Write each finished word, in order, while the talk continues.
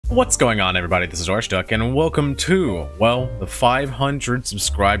What's going on, everybody? This is Archduck, and welcome to, well, the 500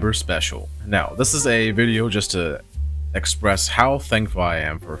 subscriber special. Now, this is a video just to express how thankful I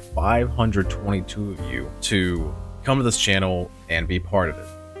am for 522 of you to come to this channel and be part of it.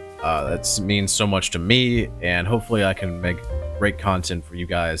 That means so much to me, and hopefully I can make great content for you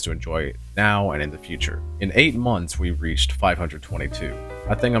guys to enjoy now and in the future. In 8 months, we've reached 522.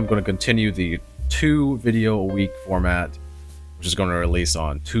 I think I'm going to continue the 2 video a week format, which is going to release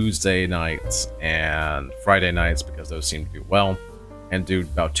on Tuesday nights and Friday nights because those seem to do well, and do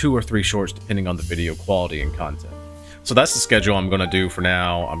about 2 or 3 shorts depending on the video quality and content. So that's the schedule I'm going to do for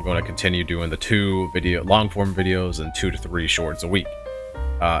now. I'm going to continue doing the 2 long form videos and 2 to 3 shorts a week.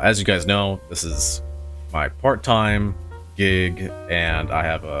 As you guys know, this is my part-time gig, and I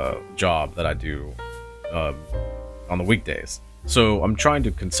have a job that I do on the weekdays. So I'm trying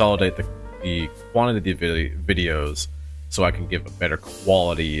to consolidate the quantity of videos so I can give a better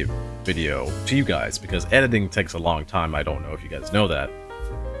quality video to you guys, because editing takes a long time. I don't know if you guys know that,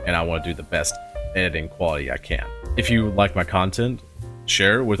 and I want to do the best editing quality I can. If you like my content,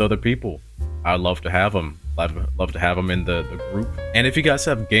 share it with other people. I'd love to have them. Love to have them in the group. And if you guys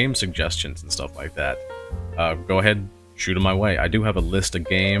have game suggestions and stuff like that, go ahead, shoot them my way. I do have a list of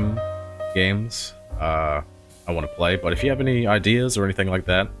games I want to play, but if you have any ideas or anything like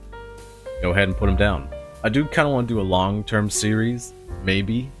that, go ahead and put them down. I do kind of want to do a long-term series,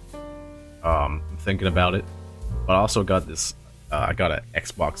 maybe. I'm thinking about it. But I also got this, I got an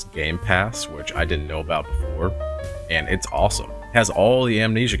Xbox Game Pass, which I didn't know about before, and it's awesome. It has all the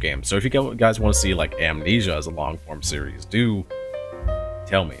Amnesia games. So if you guys want to see like Amnesia as a long-form series, do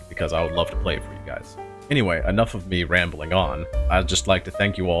tell me, because I would love to play it for you guys. Anyway, enough of me rambling on. I'd just like to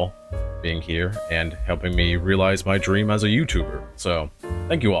thank you all for being here and helping me realize my dream as a YouTuber. So,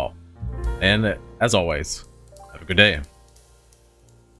 thank you all. And as always, have a good day.